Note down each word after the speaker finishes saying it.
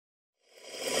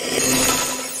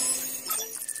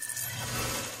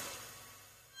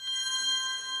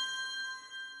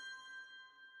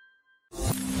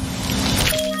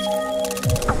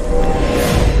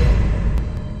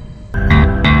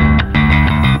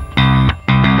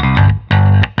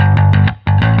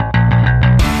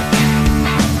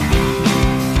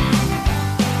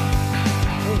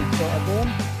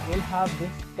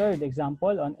third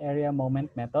example on area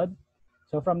moment method.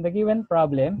 So from the given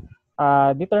problem,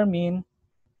 determine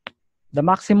the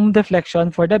maximum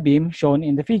deflection for the beam shown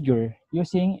in the figure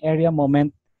using area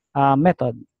moment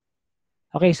method.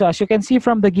 Okay, so as you can see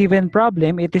from the given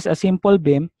problem, it is a simple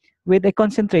beam with a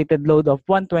concentrated load of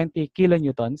 120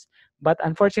 kilonewtons, but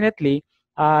unfortunately,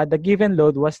 the given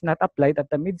load was not applied at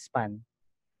the midspan.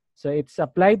 So it's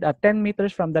applied at 10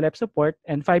 meters from the left support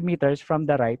and 5 meters from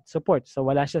the right support. So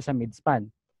wala siya sa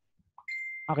midspan.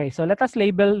 Okay, so let us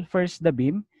label first the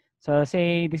beam. So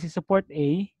say this is support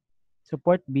A,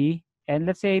 support B, and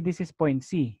let's say this is point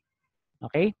C.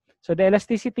 Okay? So the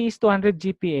elasticity is 200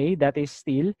 GPa, that is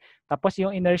steel. Tapos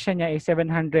yung inertia niya is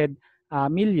 700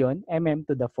 million mm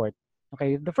to the fourth.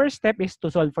 Okay, the first step is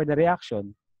to solve for the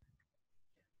reaction.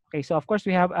 Okay, so of course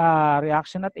we have a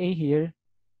reaction at A here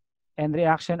and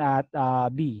reaction at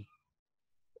B.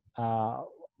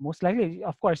 Most likely,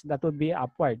 of course, that would be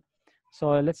upward.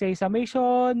 So let's say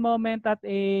summation moment at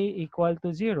A equal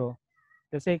to 0.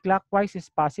 Let's say clockwise is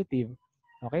positive.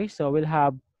 Okay, so we'll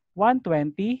have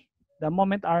 120. The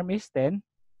moment arm is 10.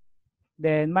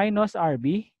 Then minus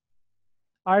RB.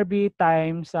 RB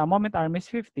times moment arm is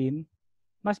 15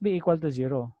 must be equal to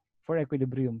 0 for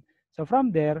equilibrium. So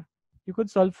from there, you could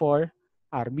solve for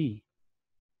RB.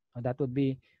 That would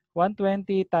be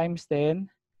 120 times 10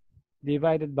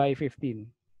 divided by 15.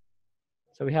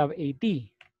 So we have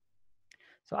 80.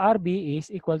 So RB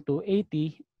is equal to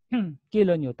 80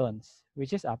 kilonewtons,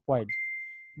 which is upward.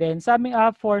 Then summing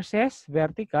up forces,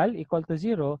 vertical, equal to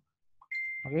 0.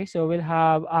 Okay, so we'll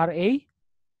have RA,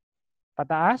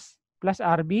 pataas, plus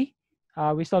RB.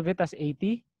 We solve it as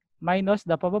 80, minus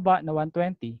the pababa na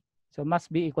 120. So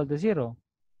must be equal to 0.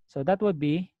 So that would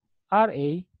be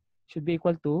RA should be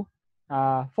equal to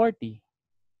 40.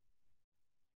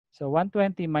 So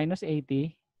 120 minus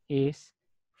 80 is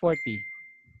 40.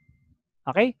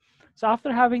 Okay? So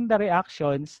after having the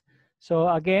reactions, so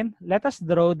again, let us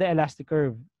draw the elastic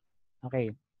curve. Okay.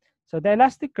 So the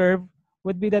elastic curve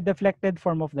would be the deflected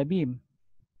form of the beam.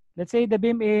 Let's say the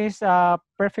beam is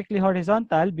perfectly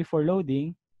horizontal before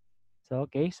loading. So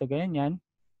okay, so ganyan yan.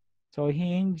 So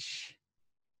hinge,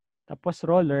 tapos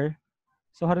roller.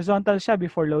 So horizontal siya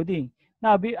before loading.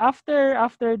 Now,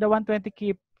 after the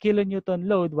 120 kilonewton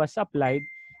load was applied,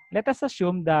 let us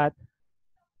assume that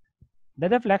the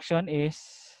deflection is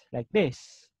like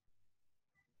this.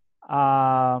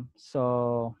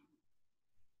 So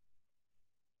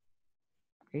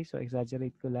okay, so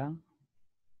exaggerate ko lang.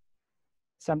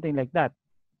 Something like that.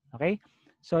 Okay?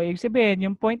 So ibig sabihin,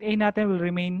 yung point A natin will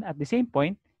remain at the same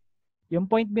point. Yung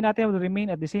point B natin will remain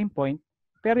at the same point.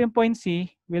 Pero yung point C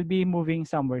will be moving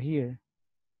somewhere here.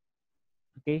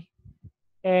 Okay?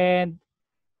 And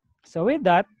so with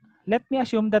that, let me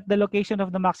assume that the location of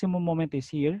the maximum moment is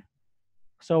here.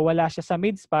 So wala siya sa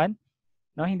midspan.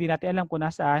 No, hindi natin alam kung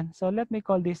nasaan. So let me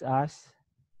call this as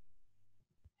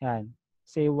yan,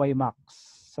 say Y max.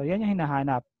 So yan yung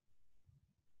hinahanap.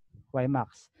 Y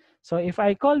max. So if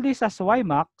I call this as Y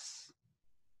max,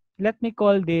 let me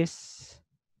call this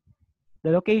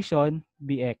the location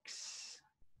BX.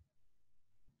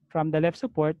 From the left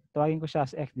support, tawagin ko siya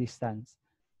as X distance.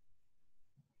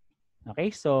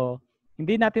 Okay, so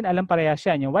hindi natin alam parehas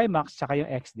yan, yung Y max tsaka yung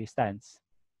X distance.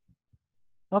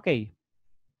 Okay.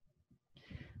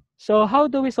 So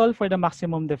how do we solve for the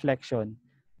maximum deflection?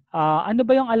 Ano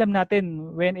ba yung alam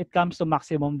natin when it comes to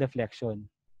maximum deflection?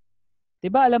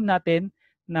 Diba alam natin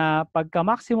na pagka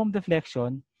maximum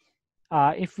deflection,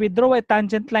 if we draw a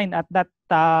tangent line at that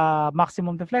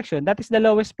maximum deflection, that is the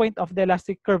lowest point of the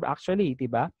elastic curve actually,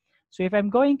 diba? So if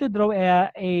I'm going to draw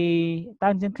a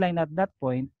tangent line at that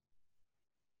point,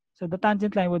 so the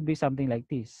tangent line would be something like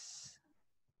this.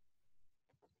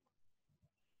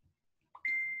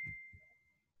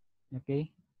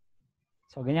 Okay?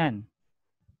 So ganyan.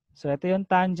 So ito yung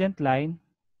tangent line.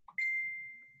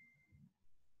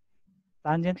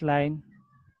 Tangent line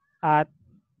at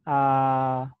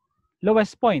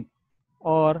lowest point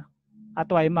or at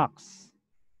Y max.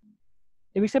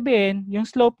 Ibig sabihin, yung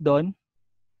slope doon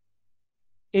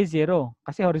is 0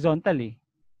 kasi horizontal eh.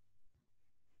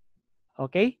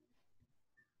 Okay?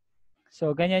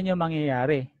 So, ganyan yung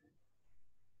mangyayari.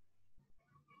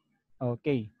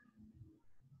 Okay.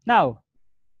 Now,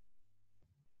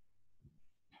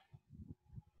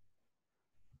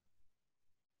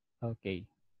 okay.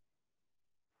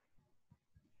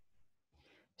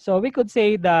 So, we could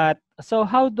say that, so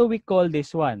how do we call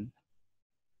this one?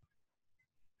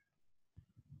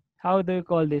 How do we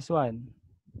call this one?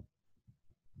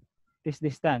 This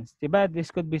distance. Diba? This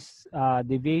could be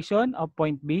deviation of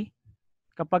point B.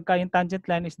 Kapag yung tangent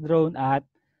line is drawn at,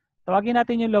 tawagin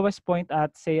natin yung lowest point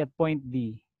at, say, at point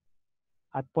D.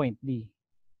 at point D.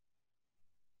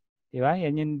 Diba?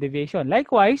 Yan yung deviation.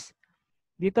 Likewise,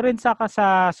 dito rin sa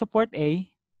support A,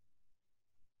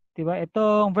 diba?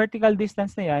 Itong vertical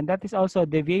distance na yan, that is also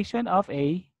deviation of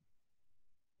A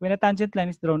when a tangent line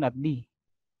is drawn at D.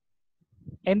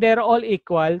 And they're all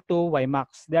equal to Y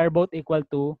max. They are both equal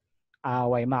to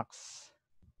Y max.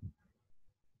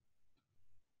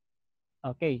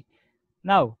 Okay.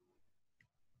 Now,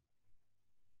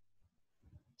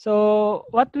 so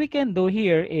what we can do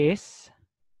here is,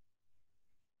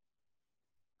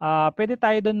 pwede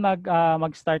tayo dun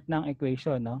mag-start ng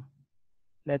equation, no?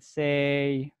 Let's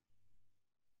say,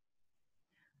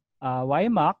 Y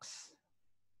max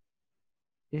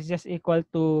is just equal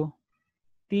to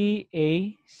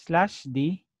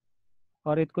TA/D,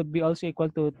 or it could be also equal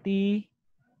to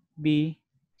TB/D.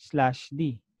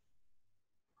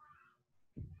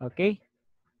 Okay?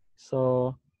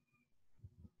 So,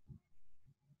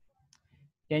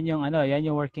 yan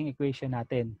yung working equation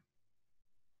natin.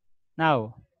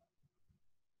 Now,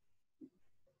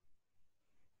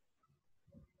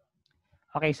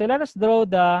 okay, so let us draw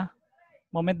the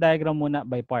moment diagram muna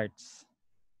by parts.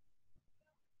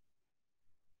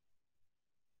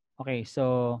 Okay,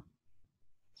 so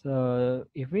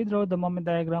if we draw the moment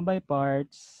diagram by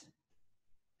parts,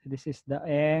 this is the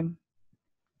M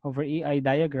over EI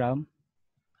diagram.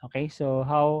 Okay, so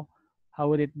how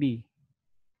would it be?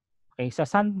 Okay, so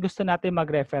saan gusto natin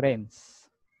mag-reference?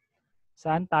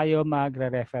 Saan tayo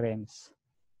magre-reference?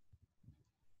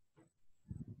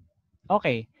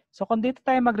 Okay, so kung dito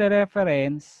tayo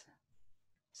magre-reference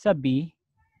sa B,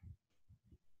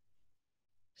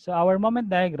 so our moment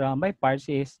diagram by parts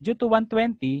is due to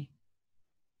 120,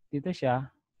 dito siya,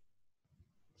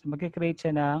 so mag-create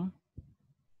siya ng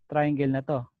triangle na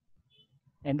to.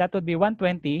 And that would be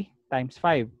 120 times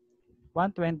 5.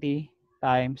 120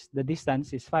 times the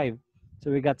distance is 5.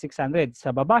 So we got 600. Sa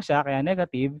baba siya, kaya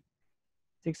negative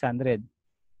 600.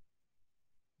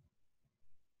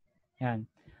 Yan.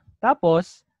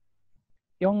 Tapos,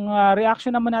 yung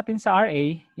reaction naman natin sa RA,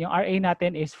 yung RA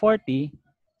natin is 40.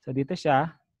 So dito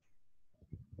siya.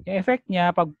 Yung effect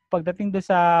niya, pagdating doon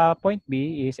sa point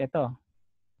B is ito.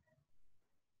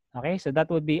 Okay, so that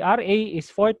would be RA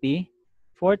is 40.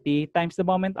 40 times the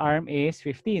moment arm is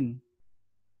 15.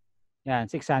 Yan,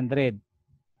 600.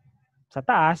 Sa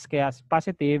taas, kaya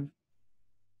positive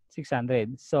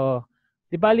 600. So,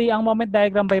 di bali ang moment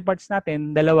diagram by parts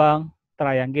natin, dalawang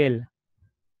triangle.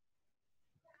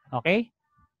 Okay?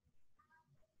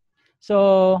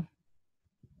 So,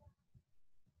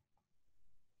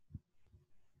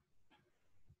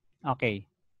 okay.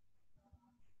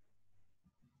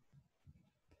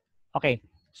 Okay.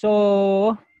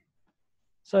 So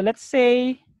let's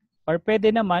say, or pwede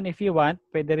naman if you want,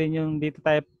 pwede rin yung dito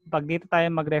tayo, pag dito tayo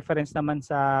mag-reference naman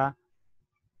sa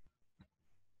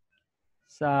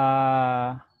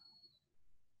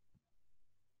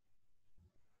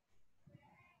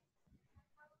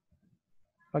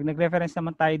pag nag-reference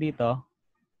naman tayo dito,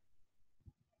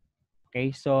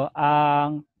 okay, so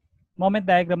ang moment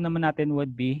diagram naman natin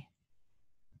would be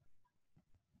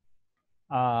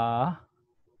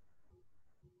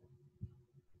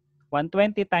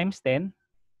 120 times 10.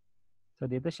 So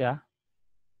dito siya.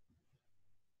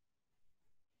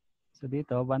 So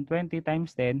dito, 120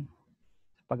 times 10.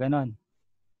 Pag ganon.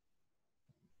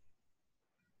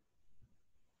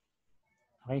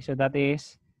 Okay, so that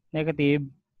is negative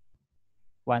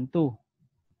 1, 2.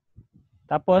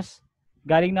 Tapos,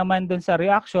 galing naman dun sa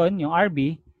reaction, yung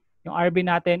RB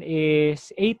natin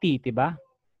is 80, diba?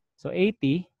 So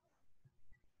 80.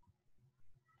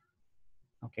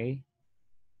 Okay.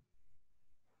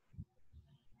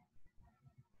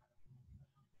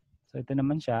 So ito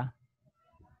naman siya.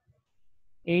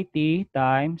 80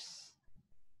 times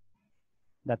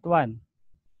that one.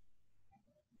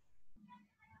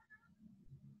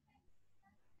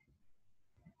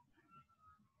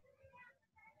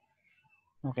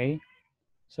 Okay.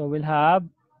 So we'll have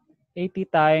 80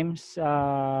 times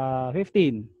 15.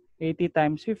 80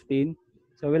 times 15.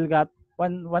 So we'll got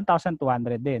 1,200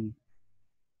 din.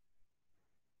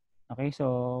 Okay,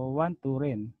 so 1, 2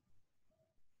 rin.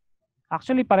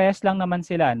 Actually, parehas lang naman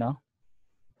sila, no?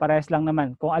 Parehas lang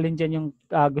naman. Kung alin dyan yung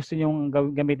gusto nyong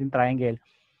gamitin triangle.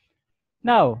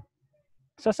 Now,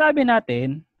 so sabi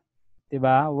natin, di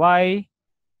ba, y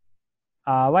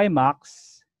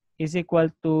max is equal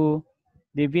to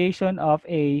deviation of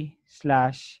A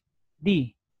slash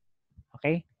D.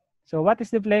 Okay? So what is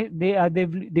the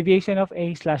deviation of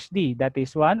A slash D? That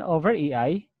is 1 over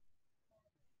EI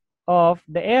of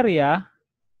the area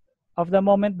of the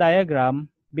moment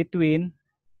diagram between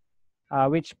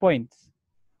which points?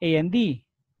 A and D.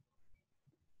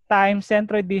 times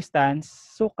centroid distance,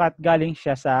 sukat galing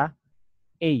siya sa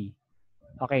A.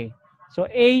 Okay. So,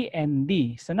 A and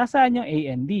D. So, nasaan yung A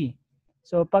and D?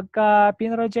 So, pagka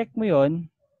pinroject mo yun,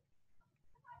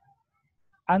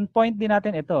 ang point din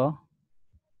natin ito.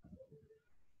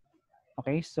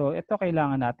 Okay. So, ito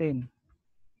kailangan natin.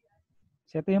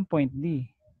 So, ito yung point D.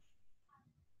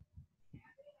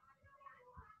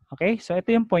 Okay. So,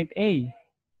 ito yung point A.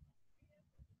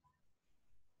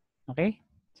 Okay.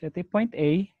 So, ito yung point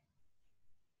A.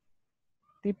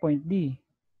 Ito yung point D.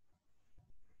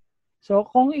 So,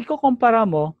 kung ikukumpara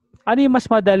mo, ano yung mas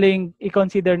madaling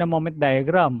i-consider na moment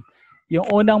diagram? Yung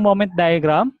unang moment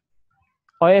diagram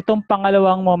o itong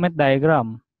pangalawang moment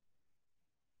diagram?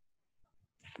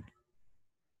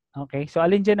 Okay, so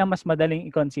alin dyan ang mas madaling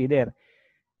i-consider?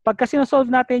 Pagka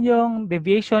sinosolve natin yung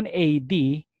deviation AD,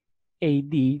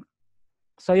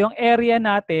 so yung area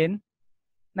natin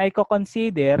na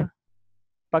i-consider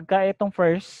pagka itong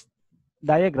first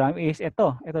diagram is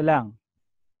ito lang.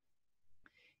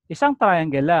 Isang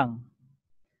triangle lang.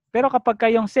 Pero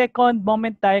kapag yung second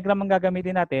moment diagram ang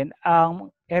gagamitin natin,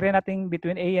 ang area natin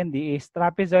between A and D is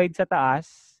trapezoid sa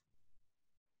taas,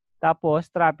 tapos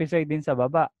trapezoid din sa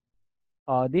baba.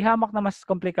 Di hamak na mas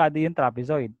komplikado yung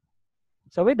trapezoid.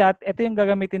 So with that, ito yung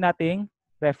gagamitin nating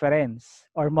reference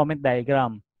or moment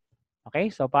diagram. Okay,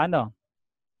 so paano?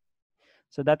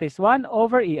 So that is 1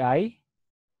 over EI.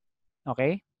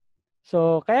 Okay,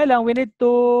 so kaya lang we need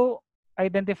to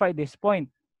identify this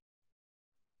point.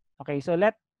 Okay, so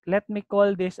let me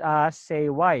call this as say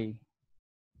Y.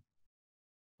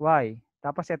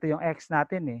 Tapos ito yung X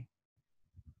natin eh.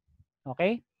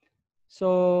 Okay?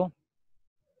 So,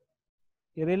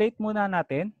 i-relate muna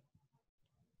natin.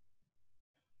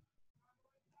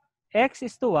 X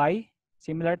is to Y,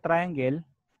 similar triangle,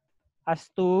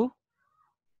 as to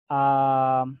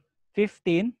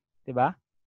 15, di ba?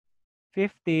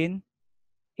 15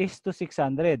 is to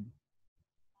 600.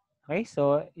 Okay,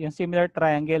 so yung similar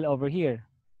triangle over here.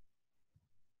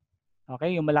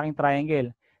 Okay, yung malaking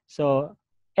triangle. So,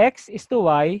 X is to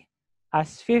Y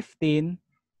as 15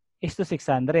 is to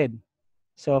 600.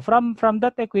 So, from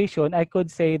that equation, I could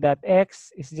say that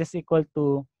X is just equal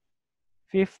to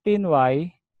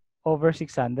 15Y over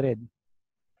 600.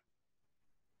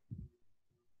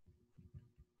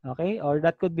 Okay, or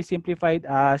that could be simplified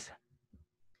as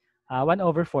 1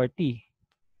 over 40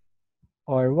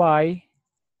 or Y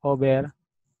over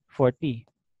 40.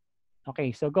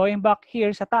 Okay, so going back here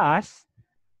sa taas,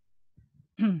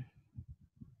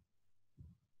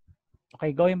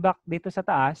 okay, going back dito sa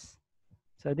taas,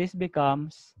 so this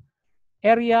becomes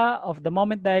area of the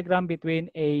moment diagram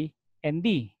between A and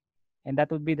D. And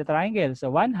that would be the triangle. So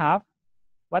 1/2.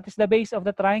 What is the base of the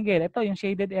triangle? Ito, yung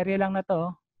shaded area lang na to.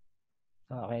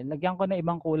 So, okay, lagyan ko na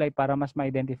ibang kulay para mas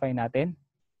ma-identify natin.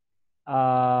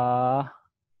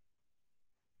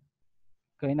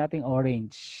 Gawin natin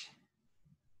orange.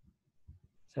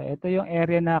 So, ito yung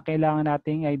area na kailangan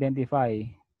nating identify.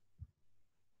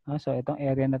 So, itong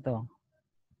area na to.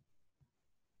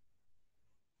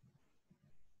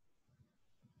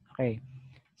 Okay.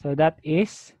 So, that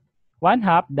is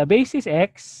 1/2. The base is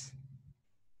X.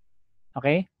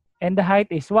 Okay. And the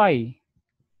height is Y.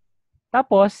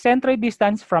 Tapos, centroid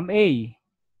distance from A.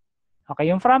 Okay.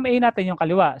 Yung from A natin yung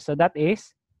kaliwa. So, that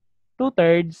is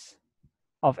 2/3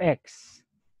 of X.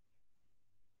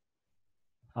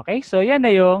 Okay. So, yan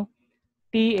na yung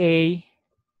TA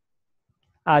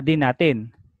din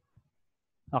natin.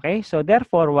 Okay. So,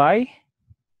 therefore, Y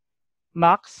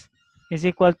max is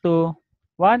equal to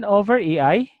 1 over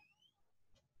EI.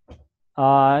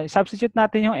 Substitute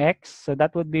natin yung X. So,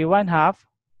 that would be 1/2.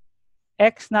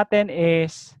 X natin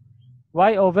is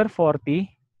Y over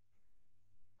 40.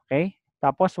 Okay.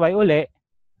 Tapos Y uli.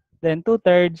 Then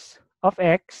 2/3 of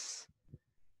X.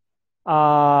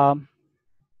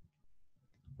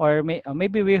 Or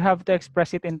maybe we have to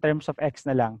express it in terms of X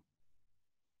na lang.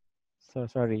 So,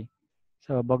 sorry.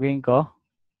 So, baguhin ko.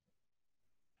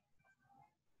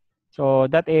 So,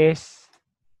 that is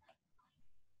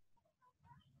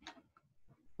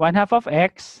 1/2 of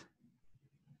X.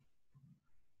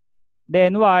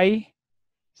 Then Y.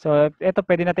 So, ito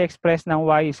pwede natin express ng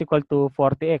Y is equal to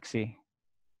 40X eh.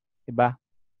 Diba?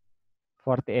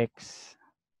 40X.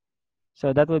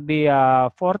 So, that would be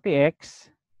 40X.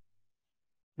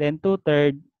 Then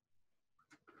 2/3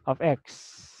 of X.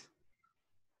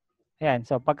 Ayan.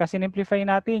 So, pagka sinimplify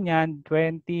natin yan,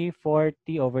 20,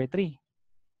 40 over 3.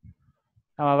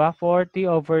 Tama ba? 40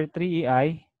 over 3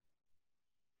 EI.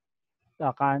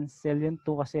 Cancel yung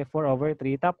 2 kasi 4 over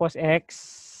 3. Tapos X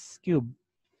cube.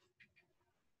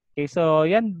 Okay, so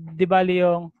yan, di bali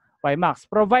yung Y max.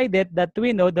 Provided that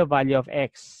we know the value of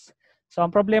X. So,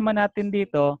 ang problema natin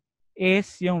dito is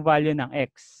yung value ng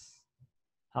x.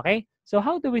 Okay? So,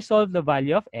 how do we solve the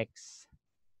value of x?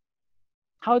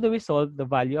 How do we solve the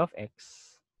value of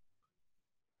x?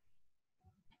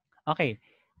 Okay.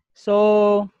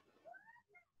 So,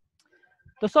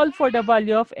 to solve for the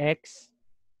value of x,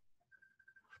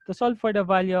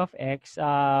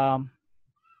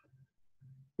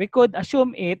 we could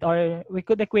assume it or we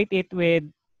could equate it with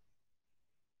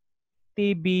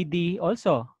TBD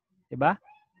also. Diba?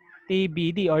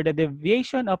 TBD or the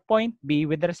deviation of point B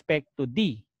with respect to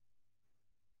D.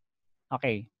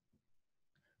 Okay.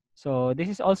 So, this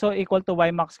is also equal to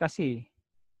y max kasi.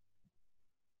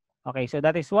 Okay, so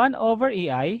that is 1 over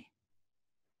EI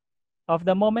of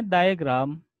the moment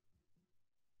diagram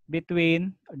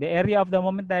between the area of the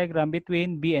moment diagram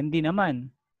between B and D naman.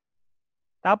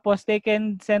 Tapos,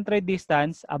 taken centroid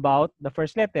distance about the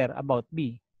first letter, about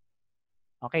B.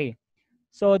 Okay.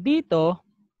 So, dito,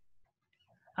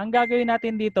 ang gagawin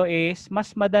natin dito is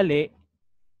mas madali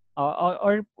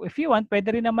or if you want,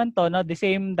 pwede rin naman to, no? The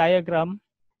same diagram.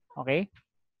 Okay?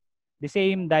 The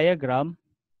same diagram.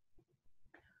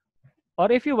 Or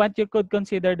if you want, you could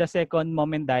consider the second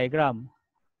moment diagram.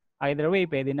 Either way,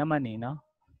 pwede naman eh, no?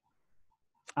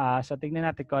 So, tignan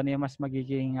natin kung ano yung mas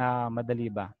magiging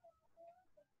madali ba.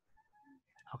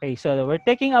 Okay, so we're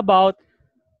taking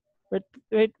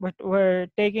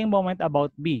moment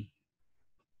about B.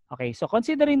 Okay, so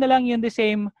considering na lang yung the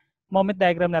same moment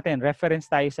diagram natin, reference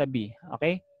tayo sa B.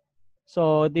 Okay?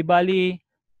 So, di bali,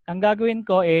 ang gagawin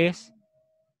ko is,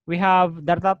 we have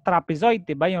the trapezoid,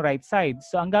 diba, yung right side.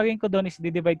 So, ang gagawin ko doon is,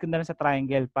 di-divide ko na lang sa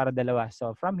triangle para dalawa.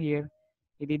 So, from here,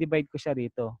 i-divide ko siya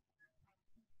dito.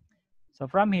 So,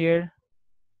 from here,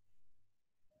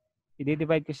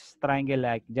 i-divide ko siya sa triangle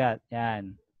like that.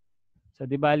 Yan. So,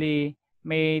 di bali,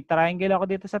 may triangle ako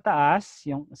dito sa taas,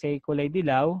 yung say kulay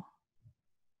dilaw.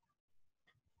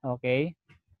 Okay.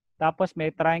 Tapos may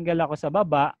triangle ako sa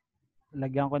baba.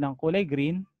 Lagyan ko ng kulay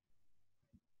green.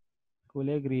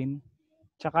 Kulay green.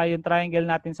 Tsaka yung triangle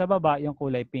natin sa baba, yung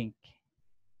kulay pink.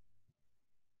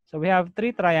 So we have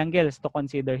 3 triangles to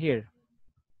consider here.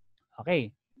 Okay.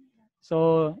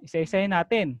 So isa-isahin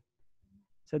natin.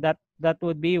 So that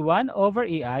would be 1 over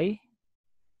EI.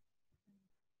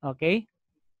 Okay.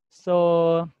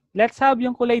 So let's have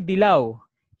yung kulay dilaw.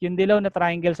 Yung dilaw na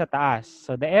triangle sa taas.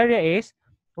 So the area is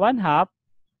 1/2.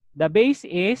 The base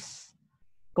is,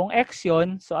 kung x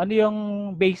yun, so ano yung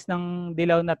base ng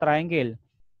dilaw na triangle?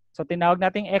 So tinawag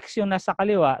natin x yung nasa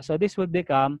kaliwa. So this would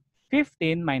become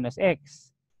 15 minus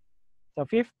x. So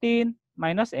 15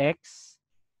 minus x.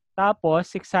 Tapos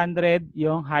 600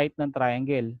 yung height ng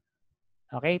triangle.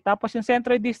 Okay? Tapos yung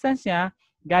centroid distance niya,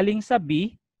 galing sa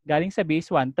B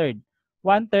is 1/3.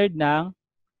 1/3 ng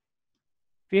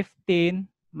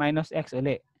 15 minus x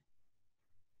uli.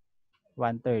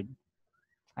 1/3.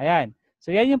 Ayan.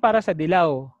 So, yan yung para sa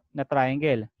dilaw na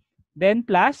triangle. Then,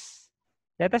 plus,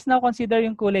 let us now consider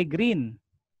yung kulay green.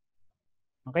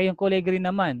 Okay, yung kulay green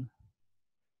naman.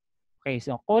 Okay,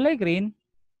 so kulay green,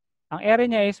 ang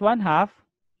area niya is 1/2.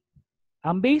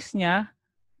 Ang base niya,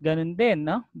 ganun din,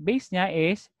 no? Base niya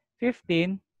is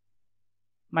 15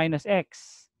 minus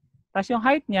x. Tapos yung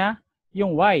height niya,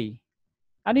 yung y.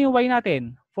 Ano yung y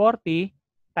natin? 40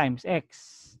 times x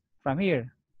from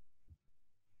here.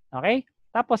 Okay?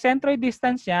 Tapos, centroid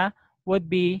distance niya would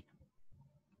be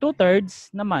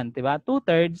 2/3 naman, diba?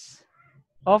 2/3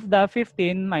 of the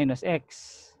 15 minus x.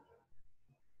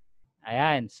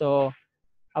 Ayan. So,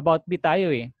 about B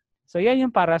tayo eh. So, yan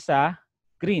yung para sa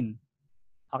green.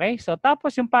 Okay? So,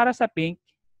 tapos yung para sa pink.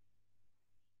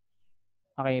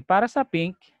 Okay, para sa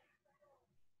pink.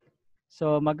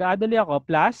 So, mag-add ulit ako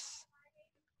plus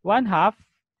 1/2.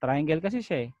 Triangle kasi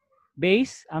siya eh.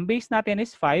 Base. Ang base natin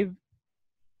is 5.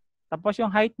 Tapos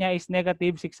yung height niya is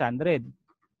negative 600.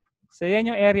 So yan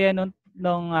yung area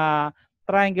nung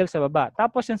triangle sa baba.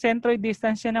 Tapos yung centroid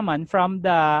distance niya naman from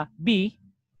B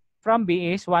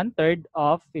is 1/3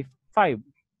 of 5.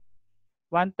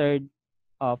 1/3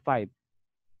 of 5.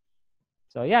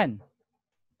 So yan.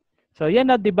 So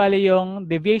yan na di bali yung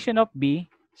deviation of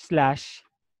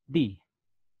B/D.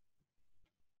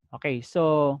 Okay,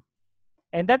 so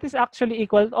and that is actually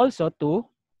equal also to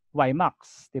y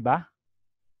max, di ba?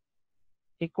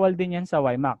 Equal din yan sa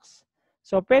y max.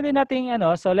 So, pwede nating,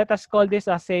 so let us call this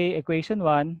as say equation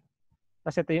 1.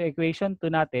 Kasi ito yung equation 2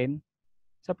 natin.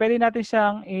 So, pwede natin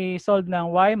siyang i-solve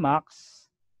ng y max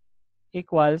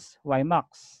equals y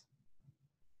max.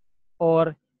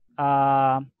 Or,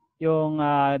 yung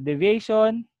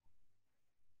deviation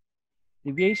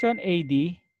AD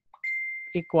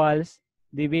equals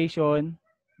deviation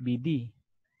BD.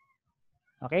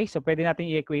 Okay? So, pwede natin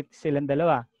i-equate silang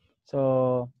dalawa.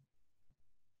 So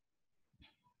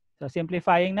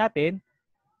simplifying natin,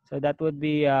 so that would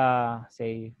be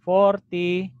say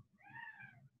 40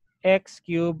 x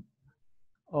cubed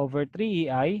over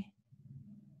 3ei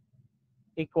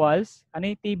equals,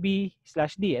 ano yung TB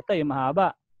slash D? Ito yung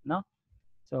mahaba, no?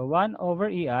 So 1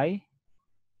 over ei.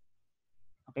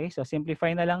 Okay, so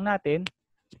simplify na lang natin.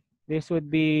 This would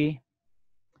be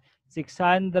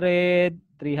 600,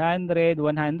 300,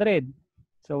 100.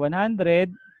 So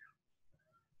 100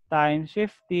 times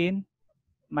 15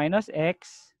 minus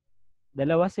x.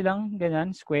 Dalawa silang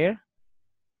ganyan, square.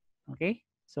 Okay?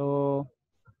 So,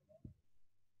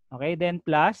 okay, then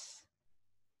plus.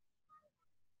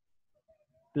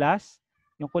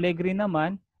 Yung kulay green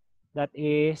naman, that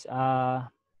is,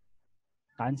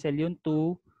 cancel yung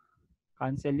 2.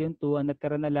 Cancel yung 2. Ang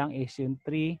natira na lang is yung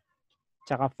 3,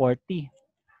 tsaka 40.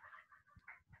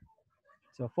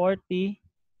 So, 40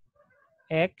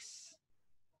 x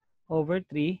over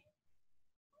 3.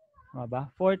 Ano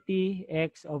ba? 40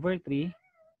 x over 3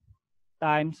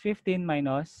 times 15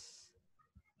 minus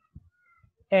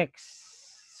x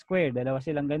squared. Dalawa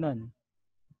silang ganun.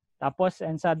 Tapos,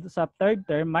 and sa third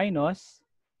term, minus,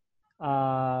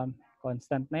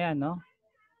 constant na yan, no?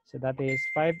 So, that is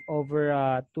 5 over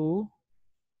 2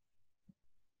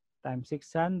 times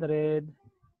 600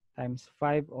 times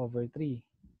 5 over 3.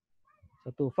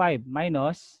 So, 25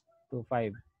 minus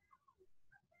 25.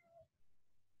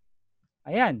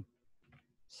 Ayan.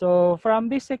 So, from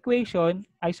this equation,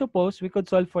 I suppose we could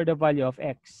solve for the value of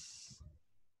x.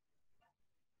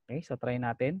 Okay, so try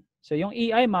natin. So, yung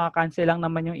EI, makakancel lang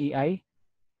naman yung EI.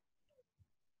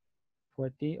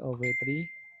 40 over 3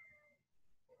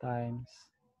 times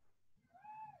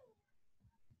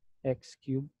x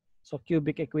cubed. So,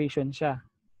 cubic equation siya.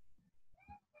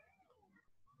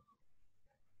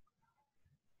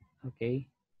 Okay.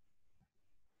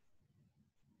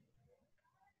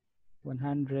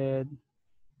 100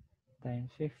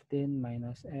 times 15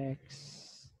 minus x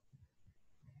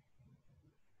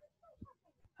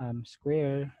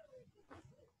square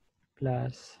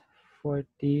plus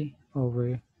 40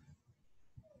 over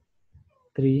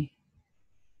 3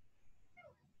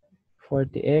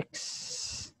 40x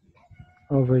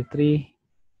over 3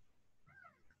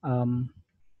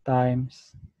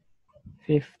 times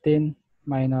 15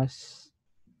 minus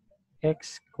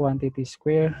x quantity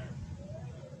square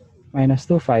minus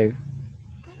 25.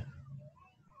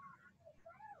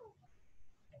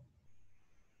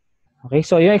 Okay,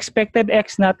 so yung expected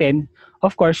x natin,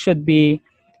 of course, should be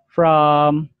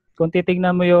from, kung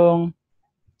titignan mo yung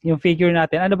figure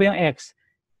natin, ano ba yung x?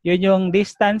 Yun yung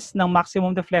distance ng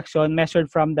maximum deflection measured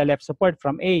from the left support,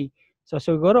 from A. So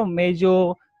siguro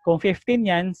medyo, kung 15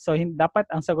 yan, so dapat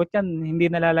ang sagot yan hindi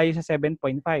nalalayo sa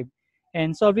 7.5.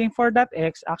 And solving for that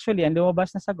x, actually, ang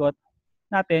lumabas na sagot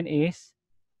natin is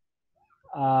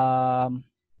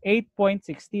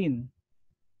 8.16.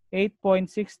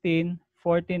 8.16,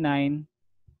 49,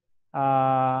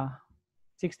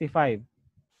 65.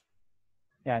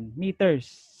 Yan, meters.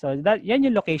 So yan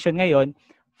yung location ngayon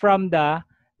from the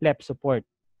left support.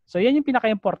 So yan yung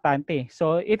pinaka-importante.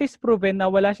 So it is proven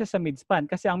na wala siya sa midspan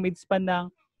kasi ang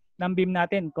midspan ng beam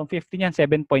natin, kung 15 yan,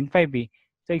 7.5 eh.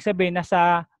 So ibig sabihin,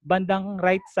 nasa bandang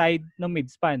right side ng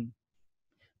midspan.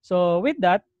 So with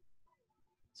that,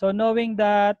 so knowing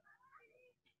that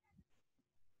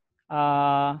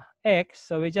x,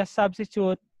 so we just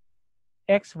substitute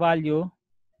x value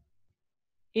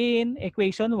in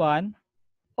equation 1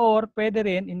 or pwede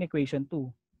rin in equation 2.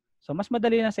 So mas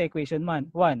madali na sa equation 1.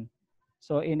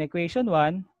 So in equation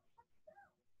 1,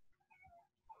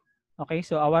 okay,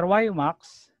 so our y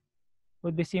max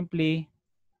would be simply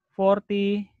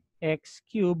 40x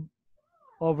cubed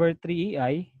over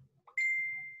 3ei.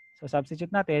 So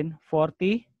substitute natin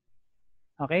 40.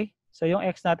 Okay? So yung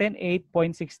x natin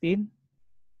 8.16,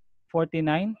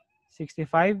 49,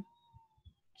 65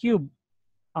 cube.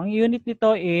 Ang unit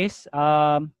nito is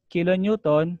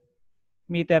kilonewton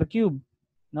meter cube,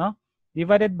 no?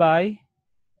 Divided by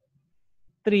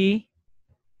 3.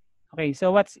 Okay,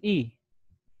 so what's E?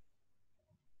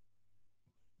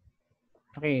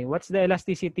 Okay, what's the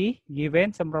elasticity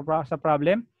given sa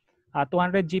problem?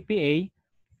 200 GPa.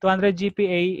 200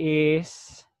 GPa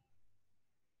is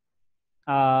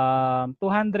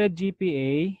 200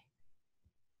 GPa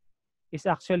is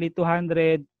actually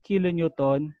 200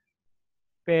 kilonewton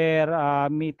per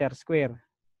meter square.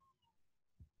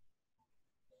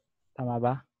 Tama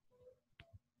ba?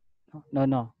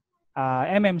 No.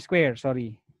 Mm square,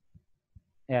 sorry.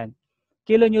 Ayan.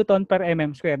 Kilonewton per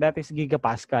mm square, that is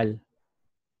gigapascal.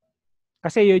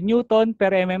 Kasi yung newton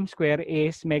per mm square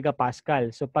is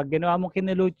megapascal. So pag ginawa mo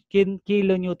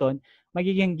kilonewton,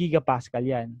 magiging gigapascal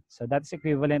yan. So that's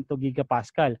equivalent to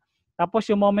gigapascal. Tapos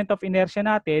yung moment of inertia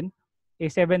natin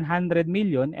is 700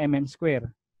 million mm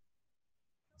square.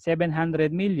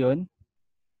 700 million.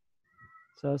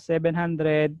 So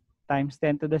 700 times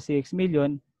 10 to the 6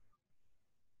 million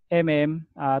mm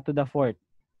to the fourth.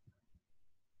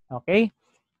 Okay?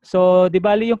 So, di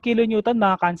bali yung kilonewton,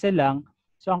 maka-cancel lang.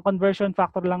 So, ang conversion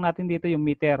factor lang natin dito yung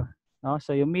meter. No?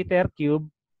 So, yung meter cube,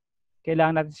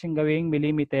 kailangan natin siyang gawing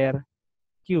millimeter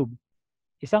cube.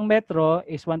 Isang metro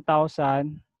is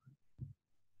 1,000.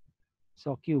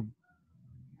 So, cube.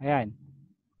 Ayan.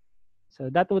 So,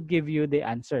 that would give you the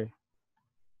answer.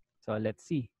 So, let's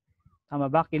see. Tama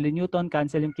ba? Kilonewton,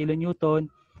 cancel yung kilonewton.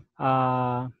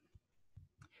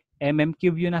 Mm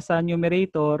cube yun nasa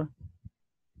numerator.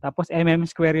 Tapos mm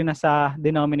square yun nasa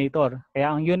denominator.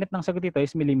 Kaya ang unit ng sagot dito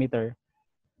is millimeter.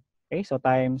 Okay, so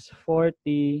times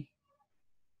 40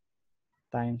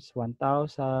 times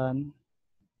 1,000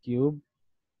 cube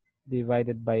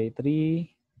divided by 3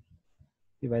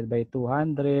 divided by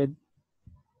 200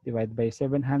 divided by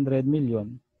 700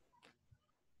 million.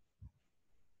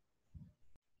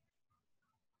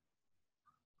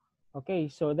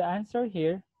 Okay, so the answer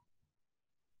here,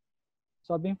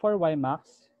 solving for y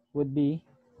max, would be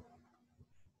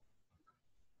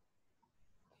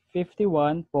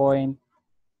 51.84105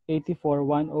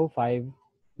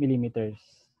 millimeters.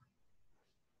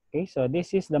 Okay, so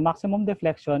this is the maximum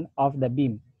deflection of the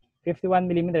beam,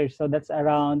 51 millimeters. So that's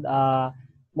around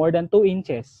more than 2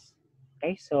 inches.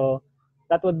 Okay, so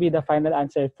that would be the final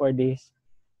answer for this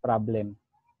problem.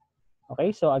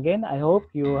 Okay, so again, I hope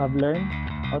you have learned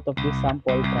out of this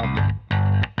sample problem.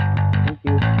 Thank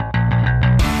you.